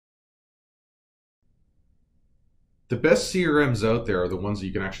The best CRMs out there are the ones that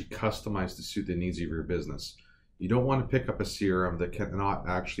you can actually customize to suit the needs of your business. You don't want to pick up a CRM that cannot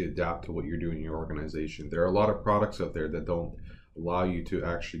actually adapt to what you're doing in your organization. There are a lot of products out there that don't allow you to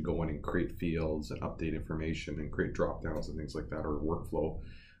actually go in and create fields and update information and create drop downs and things like that, or workflow.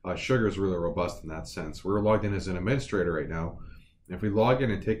 Sugar is really robust in that sense. We're logged in as an administrator right now. And if we log in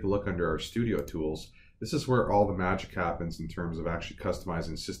and take a look under our studio tools, this is where all the magic happens in terms of actually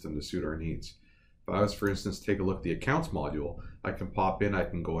customizing system to suit our needs. If I was, for instance, take a look at the accounts module, I can pop in, I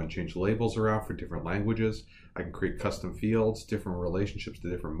can go and change labels around for different languages. I can create custom fields, different relationships to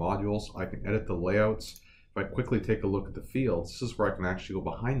different modules. I can edit the layouts. If I quickly take a look at the fields, this is where I can actually go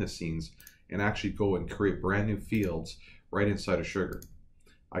behind the scenes and actually go and create brand new fields right inside of Sugar.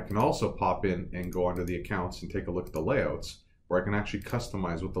 I can also pop in and go under the accounts and take a look at the layouts, where I can actually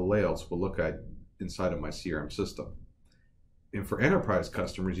customize what the layouts will look at inside of my CRM system. And for enterprise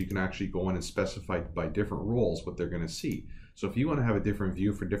customers, you can actually go in and specify by different roles what they're going to see. So if you want to have a different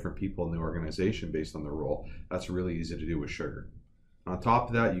view for different people in the organization based on their role, that's really easy to do with Sugar. On top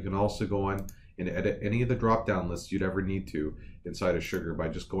of that, you can also go in and edit any of the drop-down lists you'd ever need to inside of Sugar by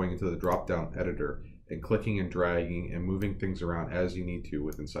just going into the drop-down editor and clicking and dragging and moving things around as you need to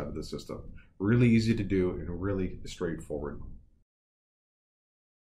with inside of the system. Really easy to do and really straightforward.